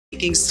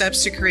taking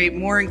steps to create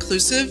more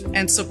inclusive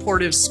and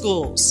supportive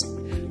schools.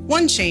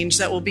 One change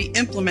that will be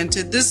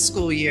implemented this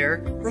school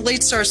year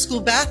relates to our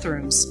school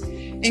bathrooms.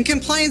 In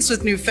compliance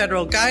with new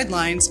federal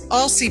guidelines,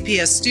 all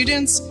CPS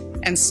students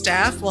and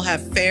staff will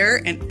have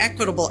fair and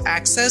equitable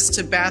access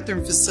to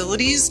bathroom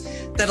facilities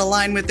that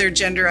align with their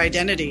gender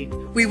identity.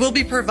 We will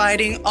be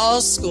providing all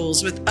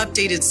schools with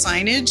updated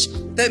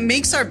signage that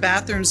makes our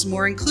bathrooms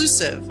more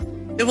inclusive.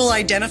 It will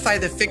identify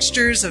the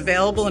fixtures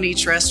available in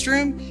each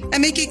restroom and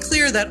make it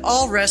clear that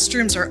all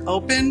restrooms are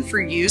open for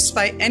use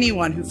by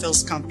anyone who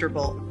feels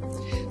comfortable.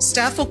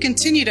 Staff will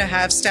continue to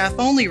have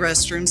staff-only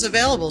restrooms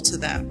available to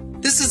them.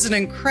 This is an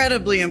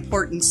incredibly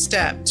important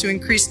step to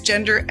increase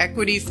gender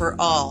equity for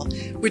all,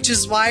 which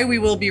is why we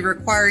will be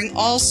requiring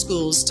all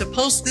schools to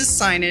post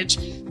this signage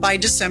by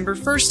December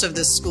 1st of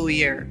this school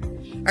year.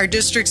 Our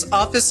district's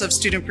Office of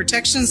Student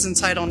Protections and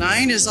Title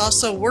IX is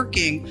also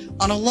working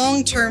on a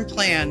long-term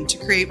plan to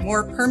create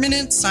more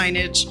permanent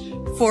signage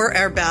for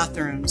our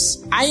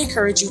bathrooms. I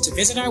encourage you to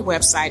visit our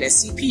website at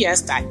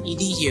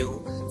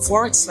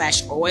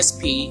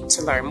cps.edu/OSP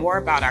to learn more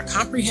about our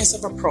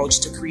comprehensive approach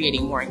to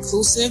creating more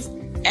inclusive,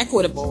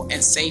 equitable,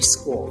 and safe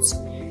schools.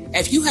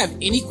 If you have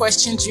any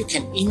questions, you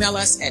can email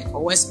us at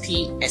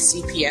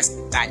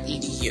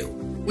osp@cps.edu.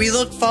 We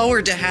look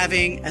forward to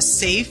having a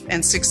safe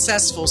and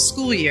successful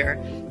school year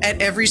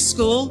at every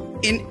school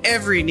in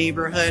every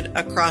neighborhood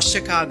across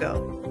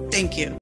Chicago. Thank you.